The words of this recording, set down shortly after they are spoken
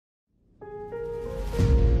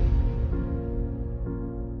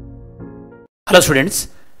Hello students,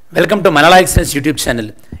 welcome to మన Excellence YouTube channel.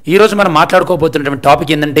 ఈరోజు మనం మాట్లాడుకోబోతున్నటువంటి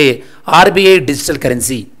టాపిక్ ఏంటంటే ఆర్బీఐ డిజిటల్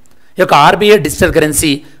కరెన్సీ. ఈ యొక్క ఆర్బీఐ డిజిటల్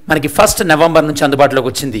కరెన్సీ మనకి 1 నవంబర్ నుంచి అందుబాటులోకి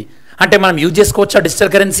వచ్చింది. అంటే మనం యూజ్ చేసుకోవచ్చా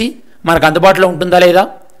డిజిటల్ కరెన్సీ, మనకు అందుబాటులో ఉంటుందా లేదా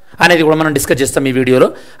అనేది కూడా మనం డిస్కస్ చేస్తాం ఈ వీడియోలో.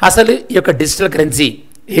 అసలు ఈ యొక్క డిజిటల్ కరెన్సీ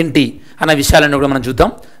ఏంటి అన్న విషయాలను కూడా మనం చూద్దాం.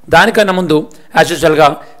 దానికన్నా ముందు యాజ్ యూజువల్గా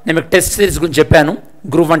నేను మీకు టెస్ట్ సిరీస్ గురించి చెప్పాను.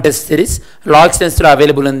 Group1 test series Laex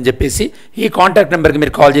available అని చెప్పేసి ఈ కాంటాక్ట్ నెంబర్కి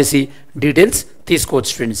మీరు కాల్ చేసి డీటెయిల్స్ తీసుకోవచ్చు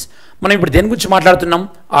స్టూడెంట్స్. మనం ఇప్పుడు దేని గురించి మాట్లాడుతున్నాం?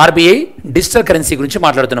 ఆర్బీఐ డిజిటల్ కరెన్సీ గురించి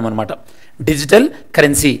మాట్లాడుతున్నాం అనమాట. డిజిటల్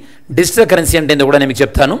కరెన్సీ అంటే ఏంటో కూడా నేను మీకు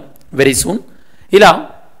చెప్తాను వెరీ సూన్. ఇలా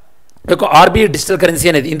యొక్క ఆర్బీఐ డిజిటల్ కరెన్సీ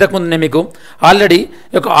అనేది ఇంతకుముందు నేను మీకు ఆల్రెడీ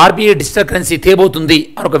యొక్క ఆర్బీఐ డిజిటల్ కరెన్సీ తేబోతుంది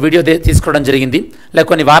అని ఒక వీడియో తీసుకోవడం జరిగింది, లేక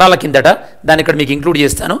కొన్ని వారాల కిందట. దాన్ని ఇక్కడ మీకు ఇంక్లూడ్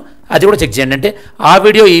చేస్తాను, అది కూడా చెక్ చేయండి. అంటే ఆ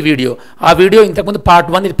వీడియో ఇంతకుముందు పార్ట్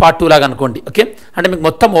 1, ఇది పార్ట్ 2 లాగా అనుకోండి. ఓకే, అంటే మీకు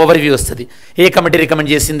మొత్తం ఓవర్ వ్యూ వస్తుంది, ఏ కమిటీ రికమెండ్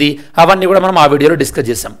చేసింది అవన్నీ కూడా మనం ఆ వీడియోలో డిస్కస్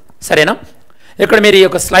చేస్తాం. సరేనా? ఇక్కడ మీరు ఈ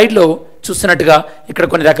యొక్క స్లైడ్లో చూస్తున్నట్టుగా ఇక్కడ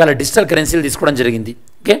కొన్ని రకాల డిజిటల్ కరెన్సీలు తీసుకోవడం జరిగింది.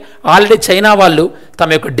 ఓకే, ఆల్రెడీ చైనా వాళ్ళు తమ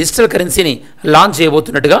యొక్క డిజిటల్ కరెన్సీని లాంచ్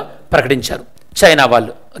చేయబోతున్నట్టుగా ప్రకటించారు, చైనా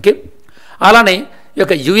వాళ్ళు. ఓకే, అలానే ఈ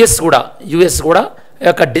యొక్క యుఎస్ కూడా ఈ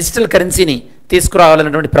యొక్క డిజిటల్ కరెన్సీని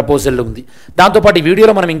తీసుకురావాలన్నటువంటి ప్రపోజల్ ఉంది. దాంతోపాటు ఈ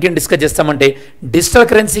వీడియోలో మనం ఇంకేం డిస్కస్ చేస్తామంటే డిజిటల్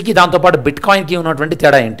కరెన్సీకి దాంతోపాటు బిట్ కాయిన్కి ఉన్నటువంటి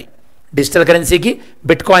తేడా ఏంటి, డిజిటల్ కరెన్సీకి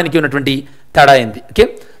బిట్ కాయిన్కి ఉన్నటువంటి తేడా ఏంటి. ఓకే,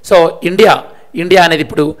 సో ఇండియా అనేది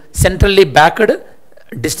ఇప్పుడు centrally backed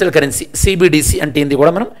digital currency CBDC అంటే ఇది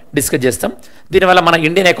కూడా మనం డిస్కస్ చేస్తాం. దీనివల్ల మన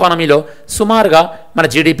ఇండియన్ ఎకానమీలో సుమారుగా మన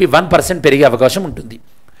జీడిపి 1% పెరిగే అవకాశం ఉంటుంది.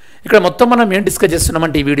 ఇక్కడ మొత్తం మనం ఏం డిస్కస్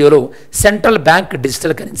చేస్తున్నామంటే ఈ వీడియోలో central bank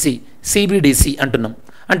digital currency CBDC అంటున్నాం.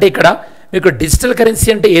 అంటే ఇక్కడ మీకు డిజిటల్ కరెన్సీ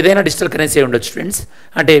అంటే ఏదైనా డిజిటల్ కరెన్సీ ఉండొచ్చు ఫ్రెండ్స్,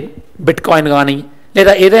 అంటే బిట్ కాయిన్ కానీ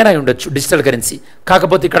లేదా ఏదైనా ఉండొచ్చు డిజిటల్ కరెన్సీ.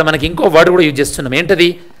 కాకపోతే ఇక్కడ మనకి ఇంకో వర్డ్ కూడా యూజ్ చేస్తున్నాం, ఏంటది?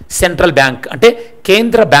 సెంట్రల్ బ్యాంక్, అంటే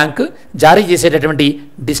కేంద్ర బ్యాంక్ జారీ చేసేటటువంటి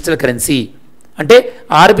డిజిటల్ కరెన్సీ, అంటే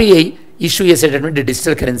ఆర్బీఐ ఇష్యూ చేసేటటువంటి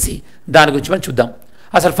డిజిటల్ కరెన్సీ. దాని గురించి మనం చూద్దాం.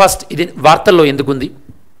 అసలు ఫస్ట్ ఇది వార్తల్లో ఎందుకుంది,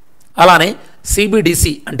 అలానే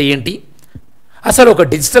సిబిడిసి అంటే ఏంటి, అసలు ఒక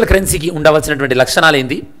డిజిటల్ కరెన్సీకి ఉండవలసినటువంటి లక్షణాలు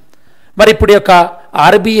ఏంది, మరి ఇప్పుడు యొక్క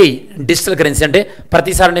ఆర్బీఐ డిజిటల్ కరెన్సీ అంటే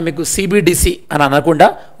ప్రతిసారి నేను మీకు సిబిడిసి అని అనకుండా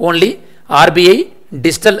ఓన్లీ ఆర్బీఐ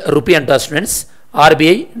డిజిటల్ రూపీ అంటారు స్టూడెంట్స్.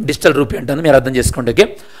 ఆర్బీఐ డిజిటల్ రూపీ అంటాను, మీరు అర్థం చేసుకోండి. ఓకే,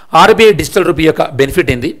 ఆర్బీఐ డిజిటల్ రూపీ యొక్క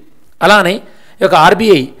బెనిఫిట్ ఏంది, అలానే ఈ యొక్క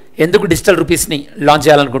ఆర్బీఐ ఎందుకు డిజిటల్ రూపీస్ని లాంచ్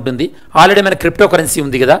చేయాలనుకుంటుంది, ఆల్రెడీ మన క్రిప్టో కరెన్సీ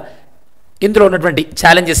ఉంది కదా, ఇందులో ఉన్నటువంటి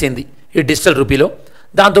ఛాలెంజెస్ ఏంది ఈ డిజిటల్ రూపీలో,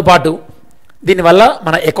 దాంతోపాటు దీనివల్ల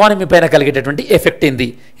మన ఎకానమీ పైన కలిగేటటువంటి ఎఫెక్ట్ ఏంది,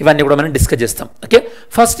 ఇవన్నీ కూడా మనం డిస్కస్ చేస్తాం. ఓకే,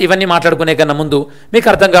 ఫస్ట్ ఇవన్నీ మాట్లాడుకునే కన్నా ముందు మీకు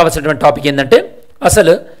అర్థం కావాల్సినటువంటి టాపిక్ ఏంటంటే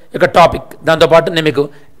అసలు ఒక టాపిక్, దాంతోపాటు నేను మీకు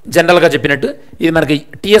జనరల్గా చెప్పినట్టు ఇది మనకి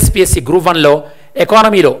టీఎస్పీఎస్సీ Group 1లో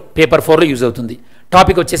ఎకానమీలో పేపర్ 4లో యూజ్ అవుతుంది.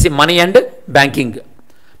 టాపిక్ వచ్చేసి మనీ అండ్ బ్యాంకింగ్.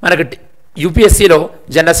 మనకి యూపీఎస్సీలో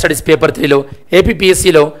జనరల్ స్టడీస్ పేపర్ 3లో,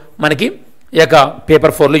 ఏపీపీఎస్సీలో మనకి ఈ యొక్క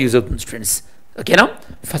పేపర్ 4లో యూజ్ అవుతుంది స్టూడెంట్స్. ఓకేనా?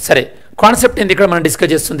 సరే, కాన్సెప్ట్ ఏంది ఇక్కడ మనం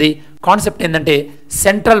డిస్కస్ చేస్తుంది, కాన్సెప్ట్ ఏంటంటే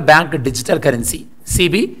central bank digital currency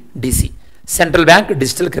CBDC, central bank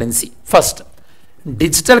digital currency. First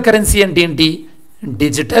digital currency అంటే ఏంటి,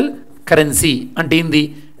 డిజిటల్ కరెన్సీ అంటే ఏంది,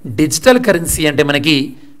 డిజిటల్ కరెన్సీ అంటే మనకి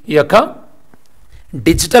ఈ యొక్క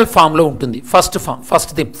డిజిటల్ ఫామ్లో ఉంటుంది. ఫస్ట్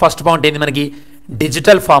పాయింట్ ఏంది, మనకి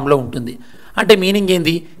డిజిటల్ ఫామ్లో ఉంటుంది. అంటే మీనింగ్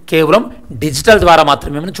ఏంది, కేవలం డిజిటల్ ద్వారా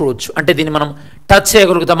మాత్రమే మనం చూడవచ్చు. అంటే దీన్ని మనం టచ్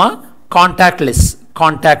చేయగలుగుతామా,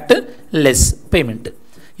 కాంటాక్ట్ లెస్ పేమెంట్.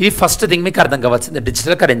 ఇది ఫస్ట్ థింగ్ మీకు అర్థం కావాల్సింది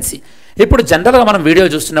డిజిటల్ కరెన్సీ. ఇప్పుడు జనరల్గా మనం వీడియో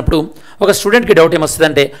చూస్తున్నప్పుడు ఒక స్టూడెంట్కి డౌట్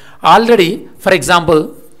ఏమొస్తుందంటే, ఆల్రెడీ ఫర్ ఎగ్జాంపుల్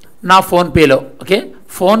నా ఫోన్పేలో, ఓకే,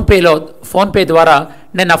 ఫోన్పే ద్వారా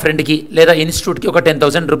నేను నా ఫ్రెండ్కి లేదా ఇన్స్టిట్యూట్కి ఒక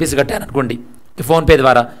 10,000 రూపీస్ కట్టాను అనుకోండి, ఫోన్పే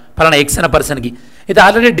ద్వారా పలానా ఎక్స్ అనే పర్సన్కి. ఇది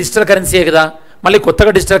ఆల్రెడీ డిజిటల్ కరెన్సీయే కదా, మళ్ళీ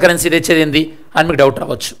కొత్తగా డిజిటల్ కరెన్సీ తెచ్చేది ఏంది అని మీకు డౌట్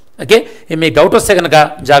రావచ్చు. ఓకే, మీకు డౌట్ వస్తే కనుక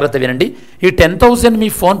జాగ్రత్త వినండి. ఈ 10,000 మీ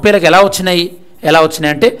ఫోన్పేలకు ఎలా వచ్చినాయి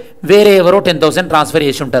అంటే వేరే ఎవరో 10,000 ట్రాన్స్ఫర్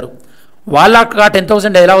చేసి ఉంటారు. వాళ్ళకి ఆ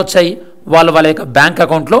 10,000 ఎలా వచ్చాయి, వాళ్ళ యొక్క బ్యాంక్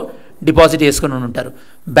అకౌంట్లో డిపాజిట్ చేసుకుని ఉంటారు.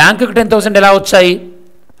 బ్యాంకుకి 10,000 ఎలా వచ్చాయి,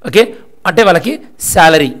 ఓకే, అంటే వాళ్ళకి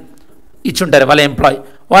శాలరీ ఇచ్చుంటారు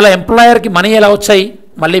వాళ్ళ ఎంప్లాయర్కి మనీ ఎలా వచ్చాయి,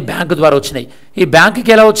 మళ్ళీ బ్యాంకు ద్వారా వచ్చినాయి. ఈ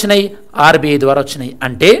బ్యాంకుకి ఎలా వచ్చినాయి, ఆర్బీఐ ద్వారా వచ్చినాయి.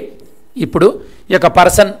 అంటే ఇప్పుడు ఈ యొక్క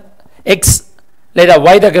పర్సన్ ఎక్స్ లేదా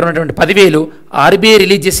వై దగ్గర ఉన్నటువంటి 10,000 ఆర్బీఐ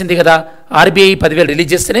రిలీజ్ చేసింది కదా, ఆర్బీఐ 10,000 రిలీజ్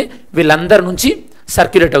చేస్తేనే వీళ్ళందరి నుంచి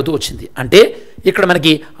సర్క్యులేట్ అవుతూ వచ్చింది. అంటే ఇక్కడ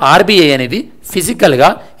మనకి ఆర్బీఐ అనేది ఫిజికల్గా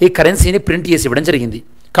ఈ కరెన్సీని ప్రింట్ చేసి ఇవ్వడం జరిగింది.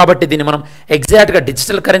 కాబట్టి దీన్ని మనం ఎగ్జాక్ట్గా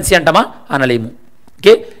డిజిటల్ కరెన్సీ అంటామా, అనలేము.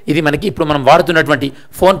 ఓకే, ఇది మనకి ఇప్పుడు మనం వాడుతున్నటువంటి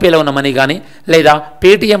ఫోన్పేలో ఉన్న మనీ కానీ లేదా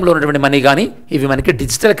పేటిఎంలో ఉన్నటువంటి మనీ కానీ ఇవి మనకి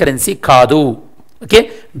డిజిటల్ కరెన్సీ కాదు. ఓకే,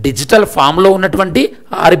 డిజిటల్ ఫామ్లో ఉన్నటువంటి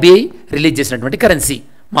ఆర్బీఐ రిలీజ్ చేసినటువంటి కరెన్సీ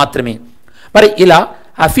మాత్రమే. మరి ఇలా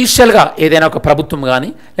అఫీషియల్గా ఏదైనా ఒక ప్రభుత్వం కానీ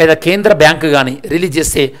లేదా కేంద్ర బ్యాంకు కానీ రిలీజ్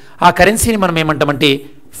చేస్తే ఆ కరెన్సీని మనం ఏమంటామంటే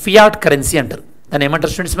ఫియాట్ కరెన్సీ అంటారు. దాన్ని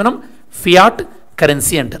ఏమంటారు స్టూడెంట్స్? మనం ఫియాట్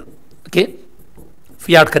కరెన్సీ అంటారు. ఓకే,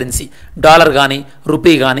 ఫియాట్ కరెన్సీ, డాలర్ కానీ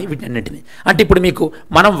రూపీ కానీ వీటన్నిటిని. అంటే ఇప్పుడు మీకు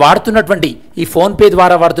మనం వాడుతున్నటువంటి ఈ ఫోన్పే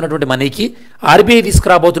ద్వారా వాడుతున్నటువంటి మనీకి ఆర్బీఐ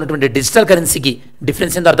తీసుకురాబోతున్నటువంటి డిజిటల్ కరెన్సీకి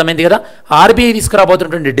డిఫరెన్స్ ఏందో అర్థమైంది కదా. ఆర్బీఐ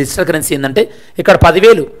తీసుకురాబోతున్నటువంటి డిజిటల్ కరెన్సీ ఏంటంటే ఇక్కడ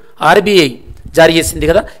 10,000 ఆర్బీఐ జారీ చేసింది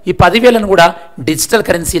కదా, ఈ 10,000ను కూడా డిజిటల్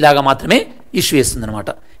కరెన్సీ లాగా మాత్రమే ఇష్యూ చేస్తుంది అనమాట.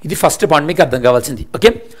 ఇది ఫస్ట్ పాయింట్ మీకు అర్థం కావాల్సింది. ఓకే,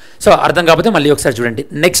 సో అర్థం కాకపోతే మళ్ళీ ఒకసారి చూడండి.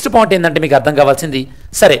 నెక్స్ట్ పాయింట్ ఏంటంటే మీకు అర్థం కావాల్సింది,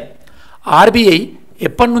 సరే ఆర్బీఐ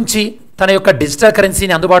ఎప్పటి నుంచి తన యొక్క డిజిటల్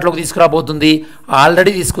కరెన్సీని అందుబాటులోకి తీసుకురాబోతుంది?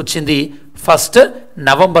 ఆల్రెడీ తీసుకొచ్చింది 1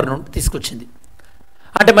 నవంబర్ నుండి తీసుకొచ్చింది.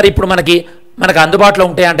 అంటే మరి ఇప్పుడు మనకు అందుబాటులో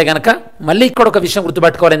ఉంటాయంటే కనుక మళ్ళీ ఇక్కడ ఒక విషయం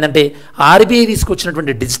గుర్తుపెట్టుకోవాలి, ఏంటంటే ఆర్బీఐ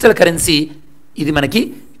తీసుకొచ్చినటువంటి డిజిటల్ కరెన్సీ ఇది మనకి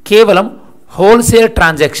కేవలం హోల్సేల్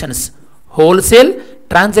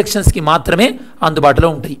ట్రాన్సాక్షన్స్కి మాత్రమే అందుబాటులో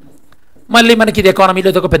ఉంటాయి. మళ్ళీ మనకి ఇది ఎకానమీలో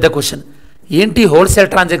ఇది ఒక పెద్ద క్వశ్చన్. ఏంటి హోల్సేల్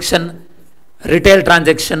ట్రాన్సాక్షన్, రిటైల్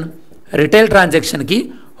ట్రాన్సాక్షన్కి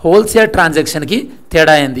హోల్సేల్ ట్రాన్సాక్షన్కి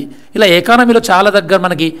తేడా అయింది. ఇలా ఎకానమీలో చాలా దగ్గర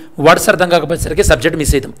మనకి వర్డ్స్ అర్థం కాకపోయేసరికి సబ్జెక్ట్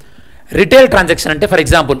మిస్ అవుతాం. రిటైల్ ట్రాన్సాక్షన్ అంటే ఫర్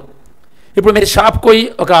ఎగ్జాంపుల్ ఇప్పుడు మీరు షాప్కి పోయి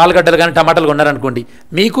ఒక ఆలుగడ్డలు కానీ టమాటాలు కొన్నారనుకోండి,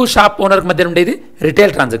 మీకు షాప్ ఓనర్కి మధ్య ఉండేది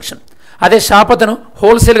రిటైల్ ట్రాన్సాక్షన్. అదే షాప్ అతను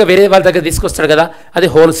హోల్సేల్గా వేరే వాళ్ళ దగ్గర తీసుకొస్తాడు కదా, అది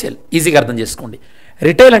హోల్సేల్. ఈజీగా అర్థం చేసుకోండి.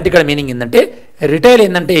 రిటైల్ అంటే ఇక్కడ మీనింగ్ ఏంటంటే, రిటైల్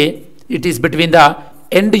ఏంటంటే it is between the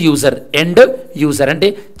end user అంటే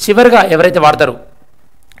చివరిగా ఎవరైతే వాడతారో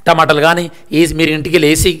టమాటాలు కానీ మీరు ఇంటికి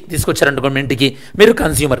ఏసీ తీసుకొచ్చారనుకోండి, మీ ఇంటికి మీరు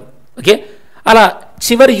కన్స్యూమర్. ఓకే, అలా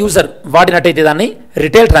చివరి యూజర్ వాడినట్టయితే దాన్ని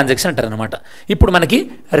రిటైల్ ట్రాన్సాక్షన్ అంటారు అనమాట. ఇప్పుడు మనకి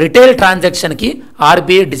రిటైల్ ట్రాన్సాక్షన్కి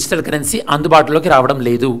ఆర్బీఐ డిజిటల్ కరెన్సీ అందుబాటులోకి రావడం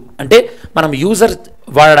లేదు. అంటే మనం యూజర్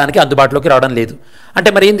వాడడానికి అందుబాటులోకి రావడం లేదు. అంటే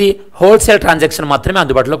మరి ఏంది, హోల్సేల్ ట్రాన్సాక్షన్ మాత్రమే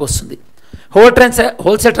అందుబాటులోకి వస్తుంది.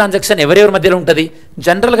 హోల్సేల్ ట్రాన్సాక్షన్ ఎవరెవరి మధ్యలో ఉంటుంది?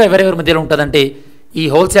 జనరల్గా ఎవరెవరి మధ్యలో ఉంటుంది అంటే ఈ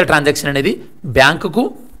హోల్సేల్ ట్రాన్సాక్షన్ అనేది బ్యాంకుకు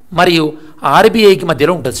మరియు ఆర్బీఐకి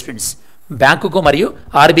మధ్యలో ఉంటుంది స్టూడెంట్స్. బ్యాంకుకు మరియు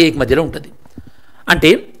ఆర్బీఐకి మధ్యలో ఉంటుంది. అంటే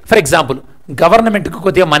ఫర్ ఎగ్జాంపుల్ గవర్నమెంట్కి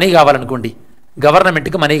కొద్దిగా మనీ కావాలనుకోండి,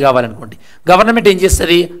 గవర్నమెంట్ ఏం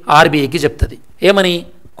చేస్తుంది? ఆర్బీఐకి చెప్తుంది ఏమని,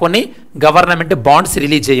 కొన్ని గవర్నమెంట్ బాండ్స్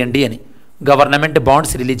రిలీజ్ చేయండి అని.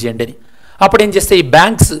 అప్పుడు ఏం చేస్తాయి? ఈ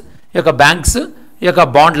బ్యాంక్స్ యొక్క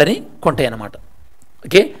బాండ్లని కొంటాయి అన్నమాట.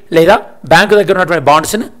 ఓకే, లేదా బ్యాంకు దగ్గర ఉన్నటువంటి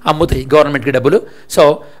బాండ్స్ని అమ్ముతాయి గవర్నమెంట్కి డబ్బులు సో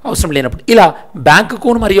అవసరం లేనప్పుడు. ఇలా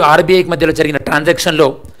బ్యాంకుకు మరియు ఆర్బీఐకి మధ్యలో జరిగిన ట్రాన్సాక్షన్లో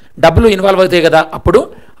డబ్బులు ఇన్వాల్వ్ అవుతాయి కదా. అప్పుడు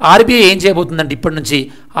ఆర్బీఐ ఏం చేయబోతుందంటే ఇప్పటి నుంచి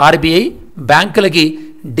ఆర్బీఐ బ్యాంకులకి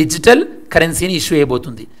డిజిటల్ కరెన్సీని ఇష్యూ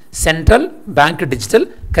చేయబోతుంది. సెంట్రల్ బ్యాంక్ డిజిటల్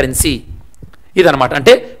కరెన్సీ ఇదనమాట.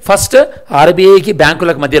 అంటే ఫస్ట్ ఆర్బీఐకి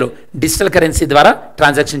బ్యాంకులకు మధ్యలో డిజిటల్ కరెన్సీ ద్వారా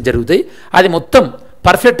ట్రాన్సాక్షన్ జరుగుతాయి. అది మొత్తం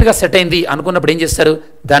పర్ఫెక్ట్గా సెట్ అయింది అనుకున్నప్పుడు ఏం చేస్తారు?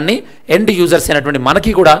 దాన్ని ఎండ్ యూజర్స్ అయినటువంటి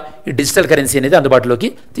మనకి కూడా ఈ డిజిటల్ కరెన్సీ అనేది అందుబాటులోకి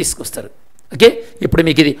తీసుకొస్తారు. ఓకే, ఇప్పుడు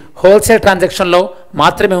మీకు ఇది హోల్సేల్ ట్రాన్సాక్షన్లో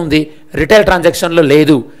మాత్రమే ఉంది, రిటైల్ ట్రాన్సాక్షన్లో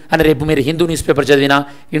లేదు అని రేపు మీరు హిందూ న్యూస్ పేపర్ చదివినా,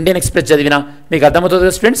 ఇండియన్ ఎక్స్ప్రెస్ చదివినా మీకు అర్థమవుతుంది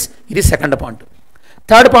కదా స్టూడెంట్స్. ఇది సెకండ్ పాయింట్.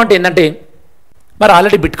 థర్డ్ పాయింట్ ఏంటంటే, మరి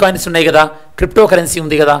ఆల్రెడీ బిట్ కాయిన్స్ ఉన్నాయి కదా, క్రిప్టో కరెన్సీ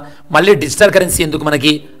ఉంది కదా, మళ్ళీ డిజిటల్ కరెన్సీ ఎందుకు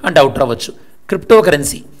మనకి అని డౌట్ రావచ్చు. క్రిప్టో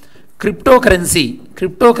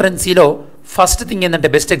కరెన్సీలో ఫస్ట్ థింగ్ ఏంటంటే,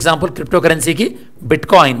 బెస్ట్ ఎగ్జాంపుల్ క్రిప్టో కరెన్సీకి బిట్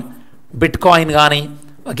కాయిన్ కానీ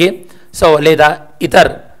ఓకే, సో లేదా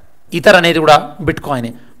ఇతర్ అనేది కూడా బిట్ కాయిన్.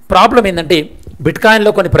 ప్రాబ్లం ఏంటంటే బిట్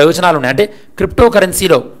కాయిన్లో కొన్ని ప్రయోజనాలు ఉన్నాయి, అంటే క్రిప్టో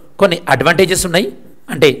కరెన్సీలో కొన్ని అడ్వాంటేజెస్ ఉన్నాయి,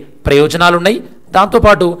 అంటే ప్రయోజనాలు ఉన్నాయి.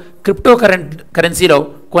 దాంతోపాటు క్రిప్టో కరెన్సీలో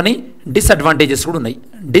కొన్ని డిస్అడ్వాంటేజెస్ కూడా ఉన్నాయి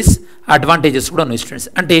స్టూడెంట్స్.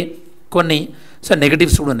 అంటే కొన్ని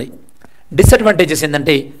నెగటివ్స్ కూడా ఉన్నాయి. డిస్అడ్వాంటేజెస్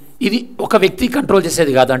ఏంటంటే ఇది ఒక వ్యక్తి కంట్రోల్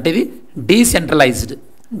చేసేది కాదు, అంటే ఇది డీసెంట్రలైజ్డ్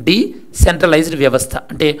వ్యవస్థ,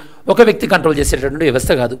 అంటే ఒక వ్యక్తి కంట్రోల్ చేసేటటువంటి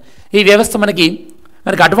వ్యవస్థ కాదు. ఈ వ్యవస్థ మనకి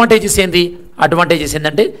అడ్వాంటేజెస్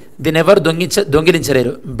ఏంటంటే దీన్ని ఎవరు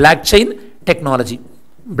దొంగిలించలేరు. Block chain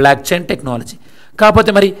technology.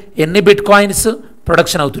 కాకపోతే మరి ఎన్ని బిట్ కాయిన్స్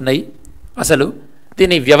ప్రొడక్షన్ అవుతున్నాయి, అసలు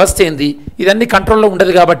దీని వ్యవస్థ ఏంది, ఇదన్నీ కంట్రోల్లో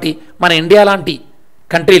ఉండదు. కాబట్టి మన ఇండియా లాంటి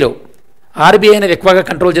కంట్రీలో ఆర్బీఐ అనేది ఎక్కువగా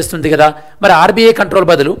కంట్రోల్ చేస్తుంది కదా. మరి ఆర్బీఐ కంట్రోల్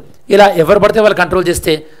బదులు ఇలా ఎవరు పడితే వాళ్ళు కంట్రోల్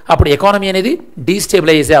చేస్తే అప్పుడు ఎకానమీ అనేది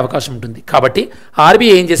డీస్టేబిలైజ్ అయ్యే అవకాశం ఉంటుంది. కాబట్టి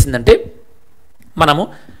ఆర్బీఐ ఏం చేసిందంటే, మనము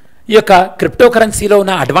ఈ యొక్క క్రిప్టో కరెన్సీలో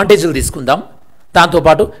ఉన్న అడ్వాంటేజ్లు తీసుకుందాం,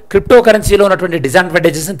 దాంతోపాటు క్రిప్టో కరెన్సీలో ఉన్నటువంటి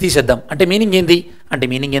డిసడ్వాంటేజెస్ని తీసేద్దాం. అంటే మీనింగ్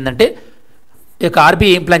ఏంటంటే ఈ యొక్క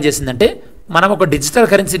ఆర్బీఐ ఏం ప్లాన్ చేసిందంటే, మనం ఒక డిజిటల్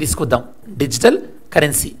కరెన్సీ తీసుకొద్దాం,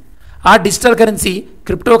 ఆ డిజిటల్ కరెన్సీ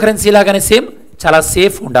క్రిప్టో కరెన్సీ లాగానే సేమ్ చాలా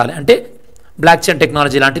సేఫ్ ఉండాలి, అంటే బ్లాక్ చైన్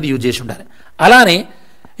టెక్నాలజీ లాంటిది యూజ్ చేసి ఉండాలి. అలానే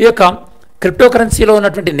ఈ యొక్క క్రిప్టో కరెన్సీలో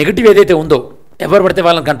ఉన్నటువంటి నెగిటివ్ ఏదైతే ఉందో, ఎవరు పడితే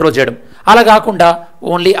వాళ్ళని కంట్రోల్ చేయడం, అలా కాకుండా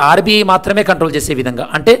ఓన్లీ ఆర్బీఐ మాత్రమే కంట్రోల్ చేసే విధంగా,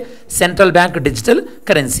 అంటే సెంట్రల్ బ్యాంక్ డిజిటల్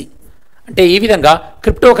కరెన్సీ. అంటే ఈ విధంగా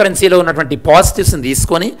క్రిప్టో కరెన్సీలో ఉన్నటువంటి పాజిటివ్స్ని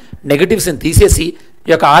తీసుకొని నెగటివ్స్ని తీసేసి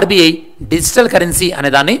ఈ యొక్క ఆర్బీఐ డిజిటల్ కరెన్సీ అనే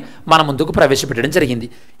దాన్ని మన ముందుకు ప్రవేశపెట్టడం జరిగింది.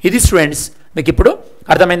 ఇది స్టూడెంట్స్ మీకు ఇప్పుడు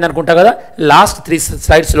అర్థమైంది అనుకుంటా కదా. లాస్ట్ 3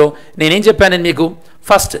 స్లైడ్స్లో నేనేం చెప్పాను మీకు,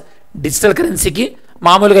 ఫస్ట్ డిజిటల్ కరెన్సీకి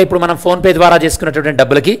మామూలుగా ఇప్పుడు మనం ఫోన్పే ద్వారా చేసుకున్నటువంటి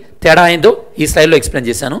డబ్బులకి తేడా అయిందో ఈ స్లైడ్లో ఎక్స్ప్లెయిన్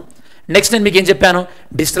చేశాను. నెక్స్ట్ నేను మీకు ఏం చెప్పాను,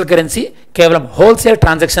 డిజిటల్ కరెన్సీ కేవలం హోల్సేల్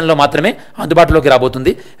ట్రాన్సాక్షన్లో మాత్రమే అందుబాటులోకి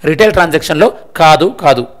రాబోతుంది, రిటైల్ ట్రాన్సాక్షన్లో కాదు.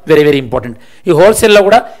 Very very important. ఈ హోల్సేల్లో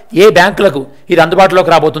కూడా ఏ బ్యాంకులకు ఇది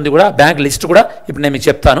అందుబాటులోకి రాబోతుంది కూడా, బ్యాంక్ లిస్ట్ కూడా ఇప్పుడు నేను మీకు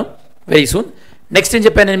చెప్తాను వెరీ సూన్. నెక్స్ట్ ఏం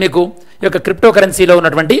చెప్పాను నేను మీకు, ఈ యొక్క క్రిప్టో కరెన్సీలో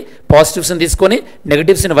ఉన్నటువంటి పాజిటివ్స్ని తీసుకొని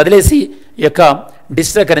నెగటివ్స్ని వదిలేసి ఈ యొక్క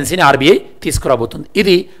డిజిటల్ కరెన్సీని ఆర్బీఐ తీసుకురాబోతుంది.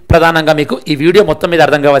 ఇది ప్రధానంగా మీకు ఈ వీడియో మొత్తం మీద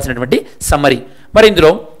అర్థం కావాల్సినటువంటి సమ్మరీ. మరి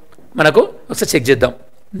ఇందులో మనకు ఒకసారి చెక్ చేద్దాం,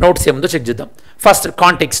 నోట్స్ ఏముందో చెక్ చేద్దాం. ఫస్ట్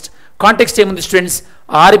కాంటెక్స్ట్ ఏముంది స్టూడెంట్స్,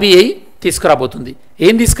 ఆర్బీఐ తీసుకురాబోతుంది.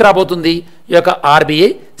 ఏం తీసుకురాబోతుంది, ఈ యొక్క RBI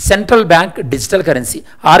central bank digital currency.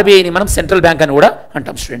 ఆర్బీఐని మనం సెంట్రల్ బ్యాంక్ అని కూడా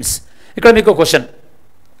అంటాం స్టూడెంట్స్. ఇక్కడ మీకు క్వశ్చన్,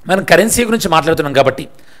 మనం కరెన్సీ గురించి మాట్లాడుతున్నాం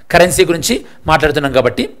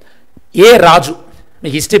కాబట్టి ఏ రాజు,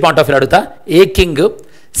 మీకు హిస్టరీ పాయింట్ ఆఫ్ వ్యూ అడుగుతా, ఏ కింగ్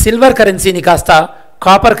సిల్వర్ కరెన్సీని కాస్త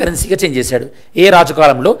కాపర్ కరెన్సీగా చేంజ్ చేశాడు? ఏ రాజు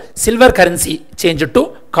కాలంలో silver currency change to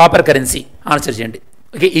copper currency? Answer చేయండి.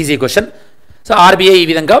 Okay, easy question. So RBI ఈ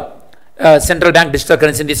విధంగా సెంట్రల్ బ్యాంక్ డిజిటల్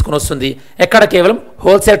కరెన్సీని తీసుకుని వస్తుంది. ఎక్కడ? కేవలం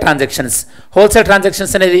హోల్సేల్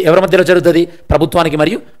ట్రాన్సాక్షన్స్ అనేది ఎవరి మధ్యలో జరుగుతుంది? ప్రభుత్వానికి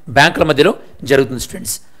మరియు బ్యాంకుల మధ్యలో జరుగుతుంది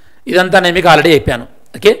స్టూడెంట్స్. ఇదంతా నేను మీకు ఆల్రెడీ చెప్పాను.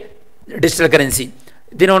 ఓకే, డిజిటల్ కరెన్సీ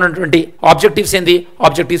దీని ఉన్నటువంటి ఆబ్జెక్టివ్స్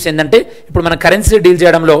ఏంటంటే ఇప్పుడు మన కరెన్సీ డీల్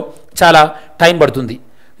చేయడంలో చాలా టైం పడుతుంది.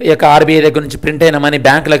 ఈ యొక్క ఆర్బీఐ దగ్గర నుంచి ప్రింట్ అయిన మనీ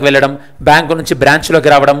బ్యాంకులకు వెళ్ళడం, బ్యాంకు నుంచి బ్రాంచ్లోకి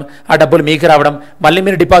రావడం, ఆ డబ్బులు మీకు రావడం, మళ్ళీ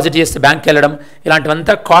మీరు డిపాజిట్ చేస్తే బ్యాంక్కి వెళ్ళడం,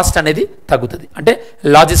 ఇలాంటివంతా కాస్ట్ అనేది తగ్గుతుంది. అంటే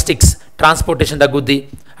లాజిస్టిక్స్, ట్రాన్స్పోర్టేషన్ తగ్గుద్ది.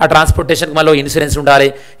 ఆ ట్రాన్స్పోర్టేషన్కి మళ్ళీ ఇన్సూరెన్స్ ఉండాలి,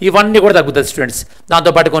 ఇవన్నీ కూడా తగ్గుతుంది స్టూడెంట్స్.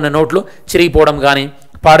 దాంతోపాటు కొన్ని నోట్లు చిరిగిపోవడం కానీ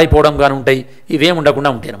పాడైపోవడం కానీ ఉంటాయి, ఇవేం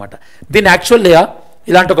ఉండకుండా ఉంటాయి అనమాట. దీన్ని యాక్చువల్గా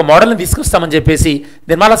ఇలాంటి ఒక మోడల్ని తీసుకొస్తామని చెప్పేసి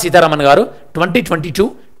నిర్మలా సీతారామన్ గారు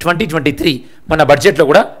 2022-2023 మన బడ్జెట్లో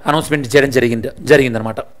కూడా అనౌన్స్మెంట్ చేయడం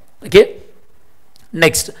జరిగిందనమాట. ఓకే,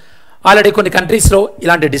 నెక్స్ట్ ఆల్రెడీ కొన్ని కంట్రీస్లో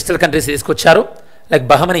ఇలాంటి డిజిటల్ కంట్రీస్ తీసుకొచ్చారు. లైక్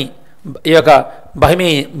ఈ యొక్క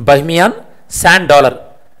బహమియాన్ శాండ్ డాలర్.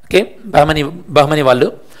 ఓకే, బహమనీ వాళ్ళు.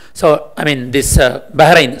 So I mean this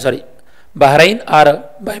Bahrain are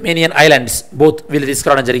బహమేనియన్ islands both వీళ్ళు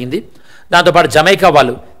తీసుకురావడం జరిగింది. దాంతోపాటు జమైకా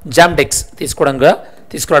వాళ్ళు జామ్డెక్స్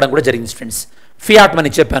తీసుకురావడం కూడా జరిగింది స్టూడెంట్స్. ఫియాట్ మనీ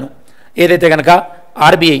చెప్పాను, ఏదైతే కనుక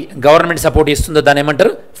ఆర్బీఐ గవర్నమెంట్ సపోర్ట్ ఇస్తుందో దాన్ని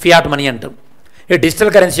ఏమంటారు? ఫియాట్ మనీ అంటారు. ఈ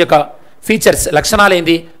డిజిటల్ కరెన్సీ యొక్క ఫీచర్స్, లక్షణాలు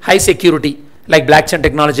ఏంది? High security, like block chain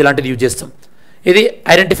technology లాంటిది యూజ్ చేస్తాం. ఇది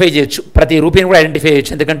ఐడెంటిఫై చేయొచ్చు, ప్రతి రూపీని కూడా ఐడెంటిఫై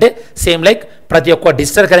చేయొచ్చు. ఎందుకంటే సేమ్ లైక్ ప్రతి ఒక్క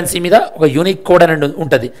డిజిటల్ కరెన్సీ మీద ఒక యూనిక్ కోడ్ అని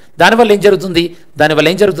ఉంటుంది. దానివల్ల ఏం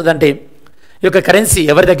జరుగుతుందంటే ఈ యొక్క కరెన్సీ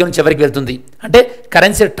ఎవరి దగ్గర నుంచి ఎవరికి వెళ్తుంది అంటే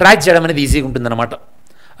కరెన్సీ ట్రాక్ చేయడం అనేది ఈజీగా ఉంటుందన్నమాట.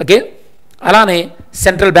 ఓకే, అలానే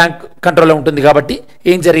సెంట్రల్ బ్యాంక్ కంట్రోల్లో ఉంటుంది కాబట్టి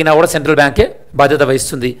ఏం జరిగినా కూడా సెంట్రల్ బ్యాంకే బాధ్యత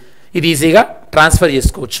వహిస్తుంది. ఇది ఈజీగా ట్రాన్స్ఫర్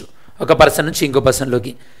చేసుకోవచ్చు ఒక పర్సన్ నుంచి ఇంకో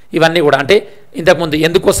పర్సన్లోకి. ఇవన్నీ కూడా అంటే ఇంతకుముందు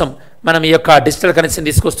ఎందుకోసం మనం ఈ యొక్క డిజిటల్ కరెన్సీని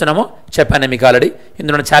తీసుకొస్తున్నామో చెప్పాను మీకు ఆల్రెడీ.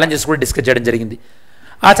 ఇందులో ఛాలెంజెస్ కూడా డిస్కస్ చేయడం జరిగింది.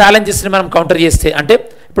 ఆ ఛాలెంజెస్ని మనం కౌంటర్ చేస్తే అంటే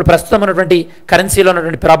ఇప్పుడు ప్రస్తుతం ఉన్నటువంటి కరెన్సీలో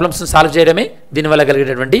ఉన్నటువంటి ప్రాబ్లమ్స్ని సాల్వ్ చేయడమే దీనివల్ల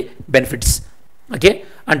కలిగేటటువంటి బెనిఫిట్స్. ఓకే,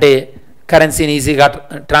 అంటే కరెన్సీని ఈజీగా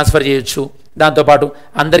ట్రాన్స్ఫర్ చేయొచ్చు, దాంతోపాటు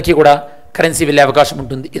అందరికీ కూడా కరెన్సీ వెళ్ళే అవకాశం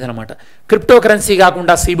ఉంటుంది. ఇదనమాట. క్రిప్టో కరెన్సీ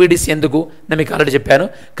కాకుండా సిబిడిసి ఎందుకు నేను మీకు ఆల్రెడీ చెప్పాను.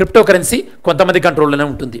 క్రిప్టో కరెన్సీ కొంతమంది కంట్రోల్లోనే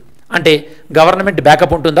ఉంటుంది. అంటే గవర్నమెంట్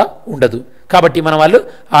బ్యాకప్ ఉంటుందా? ఉండదు. కాబట్టి మన వాళ్ళు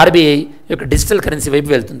ఆర్బీఐ యొక్క డిజిటల్ కరెన్సీ వైపు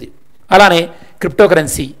వెళ్తుంది. అలానే క్రిప్టో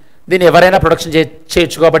కరెన్సీ దీన్ని ఎవరైనా ప్రొడక్షన్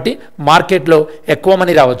చేయొచ్చు కాబట్టి మార్కెట్లో ఎక్కువ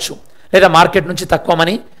మనీ రావచ్చు, లేదా మార్కెట్ నుంచి తక్కువ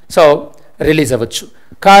మనీ రిలీజ్ అవ్వచ్చు.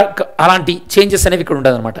 అలాంటి చేంజెస్ అనేవి ఇక్కడ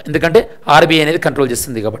ఉండదు అనమాట, ఎందుకంటే ఆర్బీఐ అనేది కంట్రోల్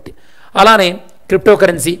చేస్తుంది కాబట్టి. అలానే క్రిప్టో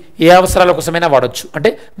కరెన్సీ ఏ అవసరాల కోసమైనా వాడచ్చు, అంటే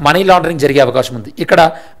మనీ లాండరింగ్ జరిగే అవకాశం ఉంది. ఇక్కడ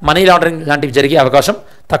మనీ లాండరింగ్ లాంటివి జరిగే అవకాశం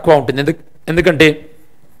తక్కువ ఉంటుంది, ఎందుకంటే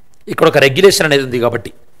ఇక్కడ ఒక రెగ్యులేషన్ అనేది ఉంది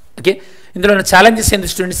కాబట్టి. ఓకే, ఇందులో ఛాలెంజెస్ ఏంటి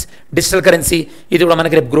స్టూడెంట్స్? డిజిటల్ కరెన్సీ ఇది కూడా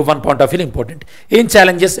మనకి రేపు group 1 point of view important. ఏం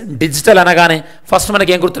ఛాలెంజెస్? డిజిటల్ అనగానే ఫస్ట్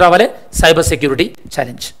మనకి ఏం గుర్తు రావాలి? Cyber security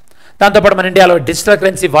challenge. దాంతోపాటు మన ఇండియాలో డిజిటల్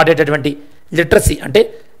కరెన్సీ వాడేటటువంటి లిటరసీ, అంటే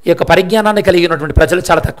ఈ యొక్క పరిజ్ఞానాన్ని కలిగి ఉన్నటువంటి ప్రజలు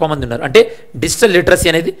చాలా తక్కువ మంది ఉన్నారు, అంటే డిజిటల్ లిటరసీ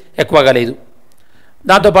అనేది ఎక్కువగా లేదు.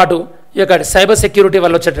 దాంతోపాటు ఈ యొక్క సైబర్ సెక్యూరిటీ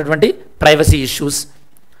వల్ల వచ్చేటటువంటి ప్రైవసీ ఇష్యూస్,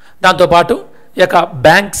 దాంతోపాటు ఈ యొక్క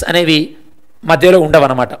బ్యాంక్స్ అనేవి మధ్యలో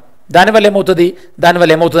ఉండవన్నమాట. దానివల్ల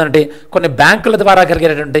ఏమవుతుందంటే కొన్ని బ్యాంకుల ద్వారా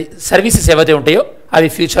కలిగేటటువంటి సర్వీసెస్ ఏవైతే ఉంటాయో అవి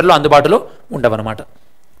ఫ్యూచర్లో అందుబాటులో ఉండవన్నమాట.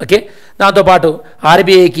 ఓకే, దాంతోపాటు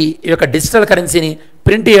ఆర్బీఐకి ఈ యొక్క డిజిటల్ కరెన్సీని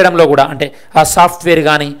ప్రింట్ చేయడంలో కూడా అంటే ఆ సాఫ్ట్వేర్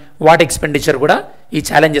కానీ వాటి ఎక్స్పెండిచర్ కూడా ఈ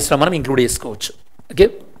ఛాలెంజెస్లో మనం ఇంక్లూడ్ చేసుకోవచ్చు. ఓకే,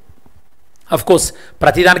 అఫ్ కోర్స్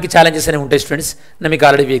ప్రతిదానికి ఛాలెంజెస్ అనేవి ఉంటాయి స్టూడెంట్స్, నేను మీకు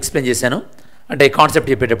ఆల్రెడీ ఎక్స్ప్లెయిన్ చేశాను అంటే కాన్సెప్ట్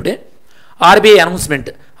చెప్పేటప్పుడే. ఆర్బీఐ అనౌన్స్మెంట్,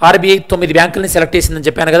 ఆర్బీఐ 9 బ్యాంకులని సెలెక్ట్ చేసిందని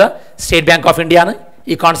చెప్పాను కదా, స్టేట్ బ్యాంక్ ఆఫ్ ఇండియాను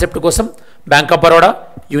ఈ కాన్సెప్ట్ కోసం, bank of Baroda,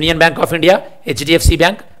 union bank of India, HDFC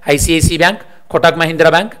bank, ICICI bank, Kotak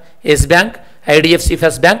Mahindra bank, yes bank, IDFC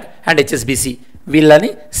first bank and HSBC వీళ్ళని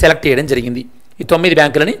సెలెక్ట్ చేయడం జరిగింది. ఈ 9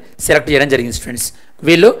 బ్యాంకులని సెలెక్ట్ చేయడం జరిగింది స్టూడెంట్స్.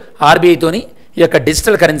 వీళ్ళు ఆర్బీఐతోని ఈ యొక్క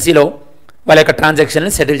డిజిటల్ కరెన్సీలో వాళ్ళ యొక్క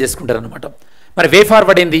ట్రాన్సాక్షన్ని సెటిల్ చేసుకుంటారు అనమాట. మరి వే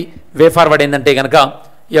ఫార్వర్డ్ ఏందంటే కనుక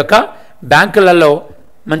ఈ యొక్క బ్యాంకులలో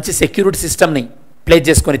మంచి సెక్యూరిటీ సిస్టమ్ని ప్లేస్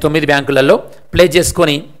చేసుకొని 9 బ్యాంకులలో ప్లేస్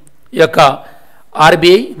చేసుకొని ఈ యొక్క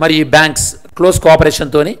ఆర్బీఐ మరియు బ్యాంక్స్ క్లోజ్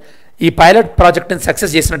కోఆపరేషన్తో ఈ పైలట్ ప్రాజెక్ట్ని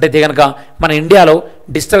సక్సెస్ చేసినట్టయితే కనుక మన ఇండియాలో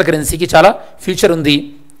డిజిటల్ కరెన్సీకి చాలా ఫ్యూచర్ ఉంది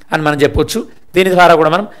అని మనం చెప్పొచ్చు. దీని ద్వారా కూడా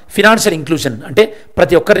మనం ఫినాన్షియల్ ఇంక్లూజన్ అంటే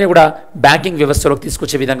ప్రతి ఒక్కరిని కూడా బ్యాంకింగ్ వ్యవస్థలోకి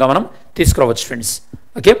తీసుకొచ్చే విధంగా మనం తీసుకురావచ్చు ఫ్రెండ్స్.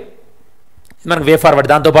 ఓకే, మనకు వే ఫార్వర్డ్.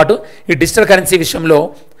 దాంతోపాటు ఈ డిజిటల్ కరెన్సీ విషయంలో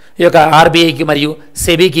ఈ యొక్క ఆర్బీఐకి మరియు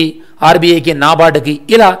సెబీకి, ఆర్బీఐకి, నాబార్డుకి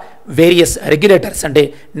ఇలా వేరియస్ రెగ్యులేటర్స్ అంటే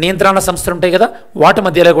నియంత్రణ సంస్థలు ఉంటాయి కదా, వాటి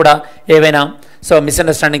మధ్యలో కూడా ఏవైనా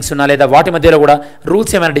మిస్అండర్స్టాండింగ్స్ ఉన్నా లేదా వాటి మధ్యలో కూడా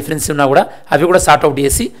రూల్స్ ఏమైనా డిఫరెన్స్ ఉన్నా కూడా అవి కూడా సార్ట్అవుట్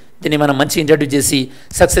చేసి దీన్ని మనం మంచి ఇంట్రడ్యూస్ చేసి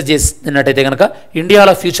సక్సెస్ చేసినట్టయితే కనుక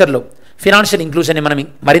ఇండియాలో ఫ్యూచర్లో ఫినాన్షియల్ ఇంక్లూజన్ని మనం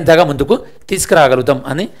మరింతగా ముందుకు తీసుకురాగలుగుతాం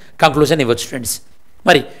అని కంక్లూజన్ ఇవ్వచ్చు ఫ్రెండ్స్.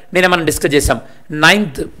 మరి నేను మనం డిస్కస్ చేసాం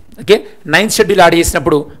నైన్త్ షెడ్యూల్ యాడ్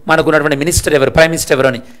చేసినప్పుడు మనకు ఉన్నటువంటి మినిస్టర్ ఎవరు, ప్రైమ్ మినిస్టర్ ఎవరు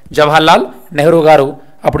అని, జవహర్లాల్ నెహ్రూ గారు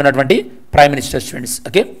అప్పుడు ఉన్నటువంటి prime minister students.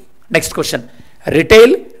 Okay, next question,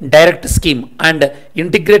 retail direct scheme and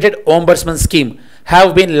integrated ఓంబర్స్మన్ scheme have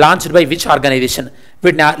been launched by which organisation?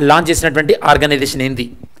 వీటిని లాంచ్ చేసినటువంటి ఆర్గనైజేషన్ ఏంది?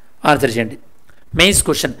 ఆన్సర్ చేయండి. Mains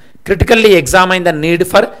question, critically ఎగ్జామైన్ the need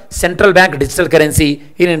for central bank digital currency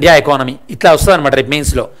in India economy. ఇట్లా వస్తుంది అనమాట రేపు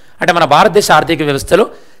మెయిన్స్లో. అంటే మన భారతదేశ ఆర్థిక వ్యవస్థలో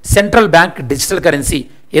సెంట్రల్ బ్యాంక్ డిజిటల్ కరెన్సీ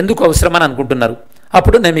ఎందుకు అవసరమని అనుకుంటున్నారు?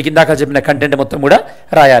 అప్పుడు నేను మీకు ఇందాక చెప్పిన కంటెంట్ మొత్తం కూడా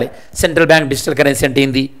రాయాలి. సెంట్రల్ బ్యాంక్ డిజిటల్ కరెన్సీ అంటే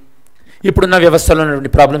ఏంది, ఇప్పుడున్న వ్యవస్థలో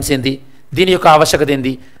ఉన్నటువంటి ప్రాబ్లమ్స్ ఏంది, దీని యొక్క ఆవశ్యకత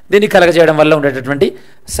ఏంది, దీన్ని కలగజేయడం వల్ల ఉండేటటువంటి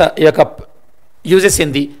ఈ యొక్క యూజెస్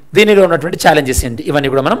ఏంది, దీనిలో ఉన్నటువంటి ఛాలెంజెస్ ఏంటి, ఇవన్నీ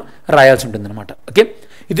కూడా మనం రాయాల్సి ఉంటుంది అనమాట. ఓకే,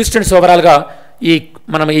 ఇది స్టూడెంట్స్ ఓవరాల్గా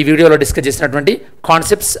మనం ఈ వీడియోలో డిస్కస్ చేసినటువంటి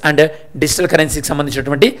కాన్సెప్ట్స్ అండ్ డిజిటల్ కరెన్సీకి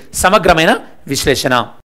సంబంధించినటువంటి సమగ్రమైన విశ్లేషణ.